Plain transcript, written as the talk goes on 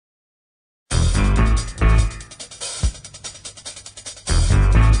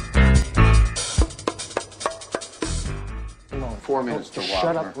4 minutes to Just Wapner.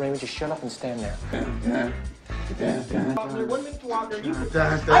 shut up, Raymond. Just shut up and stand there. Wapner, 1 minute to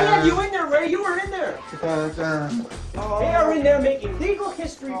Wapner. I had you in there, Ray. You were in there. They are in there making legal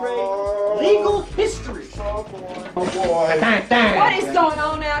history, Ray. Legal history. Oh, boy. What is going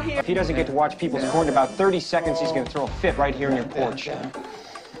on out here? If he doesn't get to watch People's Court in about 30 seconds, he's going to throw a fit right here in your porch.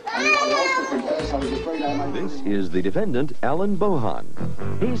 This is the defendant, Alan Bohan.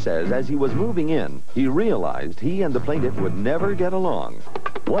 He says as he was moving in, he realized he and the plaintiff would never get along.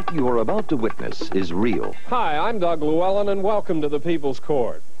 What you are about to witness is real. Hi, I'm Doug Llewellyn, and welcome to the People's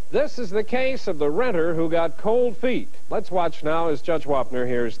Court. This is the case of the renter who got cold feet. Let's watch now as Judge Wapner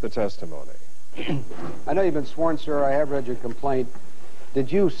hears the testimony. I know you've been sworn, sir. I have read your complaint. Did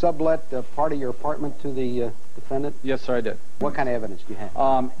you sublet part of your apartment to the defendant? Yes, sir, I did. What kind of evidence do you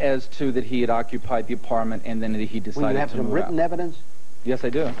have? As to that he had occupied the apartment and then that he decided to move out. Well, you have some written evidence? Yes, I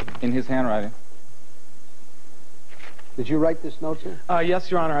do, in his handwriting. Did you write this note, sir?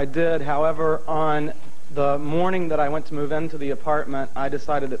 Yes, Your Honor, I did. However, on the morning that I went to move into the apartment, I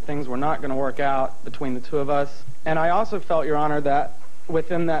decided that things were not going to work out between the two of us. And I also felt, Your Honor, that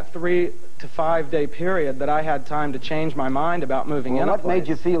within that 3 to 5 day period that I had time to change my mind about moving in. What made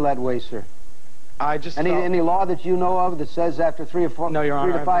you feel that way, sir? I just any law that you know of that says after 3 or 4, no, Your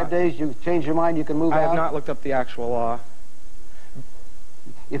Honor, 3 to 5 days you change your mind, you can move out? I have not looked up the actual law.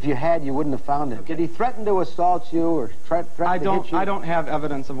 If you had, you wouldn't have found it. Okay. Did he threaten to assault you or threaten to hit you? I don't have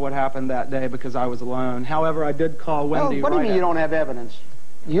evidence of what happened that day because I was alone. However, I did call Wendy. What do you mean you don't have evidence?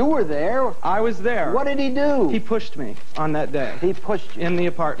 You were there. I was there. What did he do? He pushed me on that day. He pushed you? In the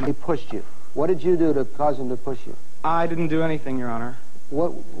apartment. He pushed you. What did you do to cause him to push you? I didn't do anything, Your Honor.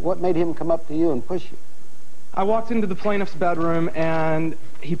 What made him come up to you and push you? I walked into the plaintiff's bedroom and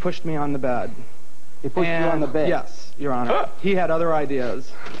he pushed me on the bed. He pushed you on the bed? Yes, Your Honor. He had other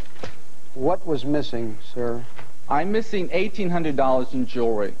ideas. What was missing, sir? I'm missing $1,800 in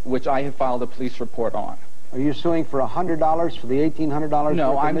jewelry, which I have filed a police report on. Are you suing for $100 for the $1,800?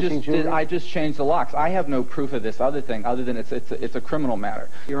 No, I just changed the locks. I have no proof of this other than it's a criminal matter.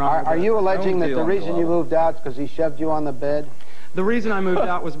 Your Honor, are you alleging that the reason you moved out is because he shoved you on the bed? The reason I moved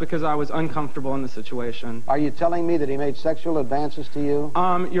out was because I was uncomfortable in the situation. Are you telling me that he made sexual advances to you?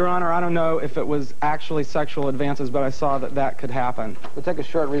 Your Honor, I don't know if it was actually sexual advances, but I saw that that could happen. We'll take a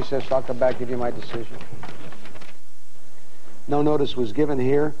short recess. I'll come back and give you my decision. No notice was given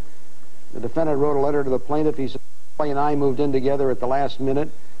here. The defendant wrote a letter to the plaintiff. He said, "He and I moved in together at the last minute.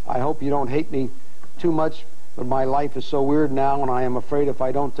 I hope you don't hate me too much, but my life is so weird now, and I am afraid if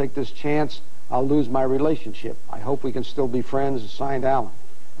I don't take this chance, I'll lose my relationship. I hope we can still be friends." Signed, Alan.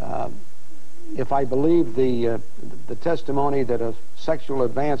 If I believe the testimony that a sexual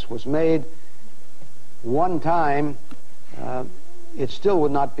advance was made one time, it still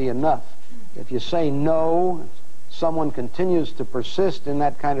would not be enough. If you say no, someone continues to persist in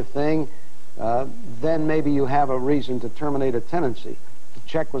that kind of thing, then maybe you have a reason to terminate a tenancy. The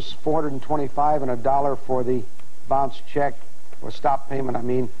check was $425 and $1 for the bounce check, or stop payment, I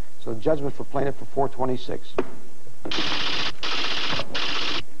mean. So judgment for plaintiff for $426.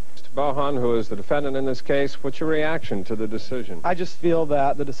 Mr. Bohan, who is the defendant in this case, what's your reaction to the decision? I just feel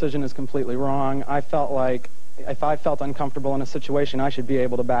that the decision is completely wrong. I felt like if I felt uncomfortable in a situation, I should be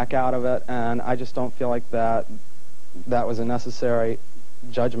able to back out of it, and I just don't feel like that was a necessary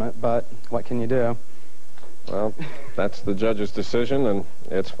judgment, but what can you do? Well, that's the judge's decision, and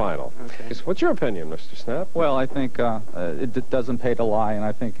it's final. Okay. What's your opinion, Mr. Snap? Well, I think it doesn't pay to lie, and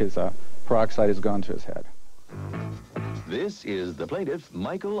I think his peroxide has gone to his head. This is the plaintiff,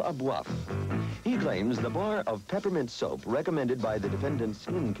 Michael Abouaf. He claims the bar of peppermint soap recommended by the defendant's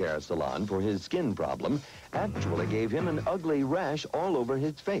skin care salon for his skin problem actually gave him an ugly rash all over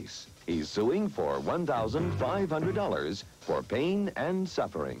his face. He's suing for $1,500 for pain and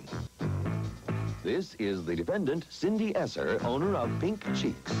suffering. This is the defendant, Cindy Esser, owner of Pink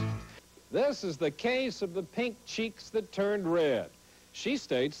Cheeks. This is the case of the pink cheeks that turned red. She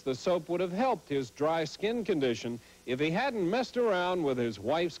states the soap would have helped his dry skin condition if he hadn't messed around with his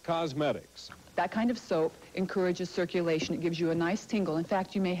wife's cosmetics. That kind of soap encourages circulation. It gives you a nice tingle. In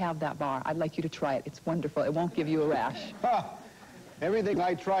fact, you may have that bar. I'd like you to try it. It's wonderful. It won't give you a rash. Everything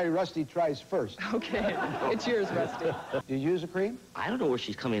I try, Rusty tries first. Okay. It's yours, Rusty. Do you use a cream? I don't know where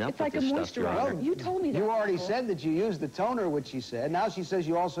she's coming up it's with like this a stuff, Your Honor. moisturizer. You told me that. You already before. said that you used the toner, which she said. Now she says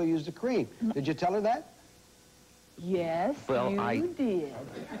you also used a cream. Did you tell her that? Yes, Well, you did.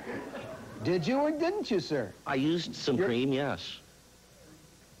 Did you or didn't you, sir? I used some cream, yes.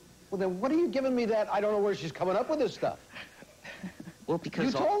 Well, then what are you giving me that? I don't know where she's coming up with this stuff. Well,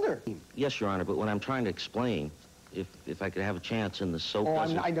 because... You told her. Yes, Your Honor, but what I'm trying to explain if I could have a chance in the soap. Oh,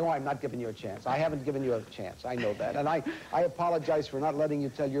 I know I'm not giving you a chance. I haven't given you a chance. I know that. And I apologize for not letting you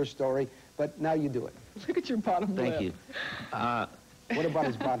tell your story, but now you do it. Look at your bottom lip. Thank you. What about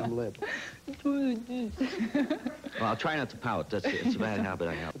his bottom lip? Well, I'll try not to pout. It's a bad habit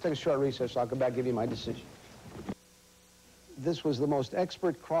I have. We'll take a short recess. I'll come back and give you my decision. This was the most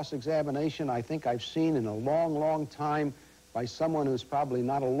expert cross-examination I think I've seen in a long, long time by someone who's probably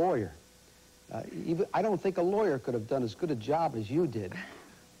not a lawyer. I don't think a lawyer could have done as good a job as you did.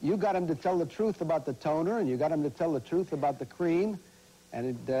 You got him to tell the truth about the toner, and you got him to tell the truth about the cream,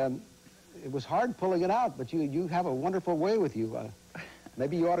 and it was hard pulling it out, but you have a wonderful way with you.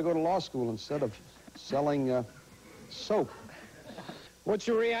 Maybe you ought to go to law school instead of selling soap. What's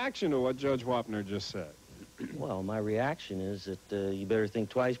your reaction to what Judge Wapner just said? Well, my reaction is that you better think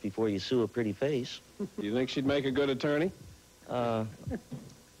twice before you sue a pretty face. You think she'd make a good attorney? I'll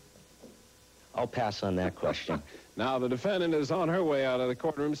pass on that question. Now, the defendant is on her way out of the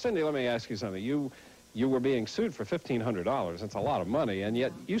courtroom. Cindy, let me ask you something. You were being sued for $1,500. That's a lot of money, and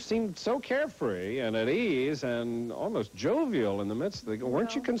yet you seemed so carefree and at ease and almost jovial in the midst of the...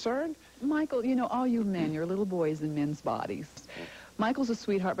 Weren't you concerned? Michael, you know, all you men, you're little boys in men's bodies. Michael's a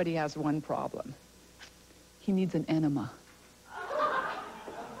sweetheart, but he has one problem. He needs an enema.